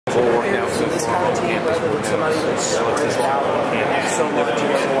Full workout so far on campus.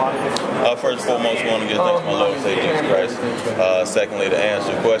 First and foremost, I want to give thanks to my Lord and Savior Jesus Christ. Secondly, to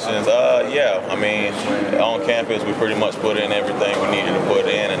answer questions, yeah, I mean, on campus we pretty much put in everything we needed to put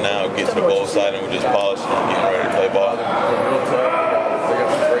in, and now get to the bowl side and we're just polishing and getting ready to play ball. They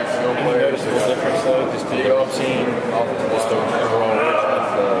got some great skill players. Noticeable difference though, just the routine, just the overall richness.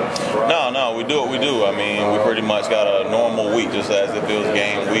 No, we do what we do. I mean, we pretty much got a normal week, just as if it was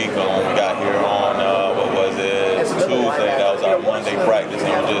game week. We got here on, Tuesday, that was our Monday practice,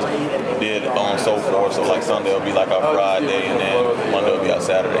 and we just did on so forth. So like Sunday will be like our Friday, and then Monday will be our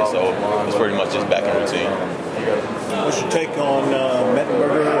Saturday. So it's pretty much just back in routine. What's your take on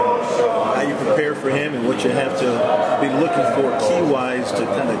Mettenberger, how you prepare for him, and what you have to be looking for key-wise to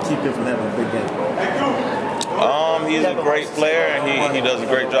kind of keep him from having a big game? He's a great player, and he does a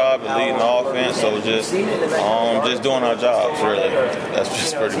great job at leading the offense. So just doing our jobs, really. That's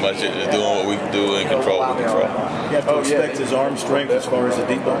just pretty much it. Just doing what we can do and control what we control. You have to respect his arm strength as far as the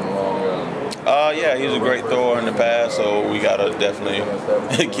deep ball. Yeah, he's a great thrower in the pass, so we got to definitely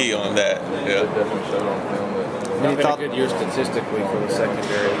key on that. Yeah. It's been a good year statistically for the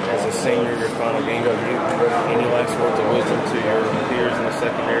secondary. As a senior, your final game, any last words of wisdom to your peers in the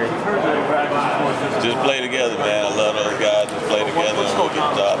secondary? Just play together, man. I love those guys. Just play together and we'll get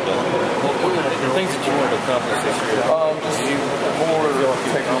the job done. The things that you wanted to accomplish this year? Just more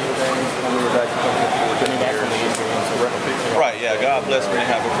technical things. We were back getting back from the injury. Right, yeah. God bless me to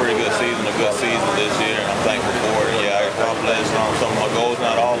have a pretty good season, this year, and I'm thankful for it. Yeah, I accomplished some of my goals,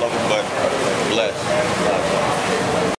 not all of them, but blessed.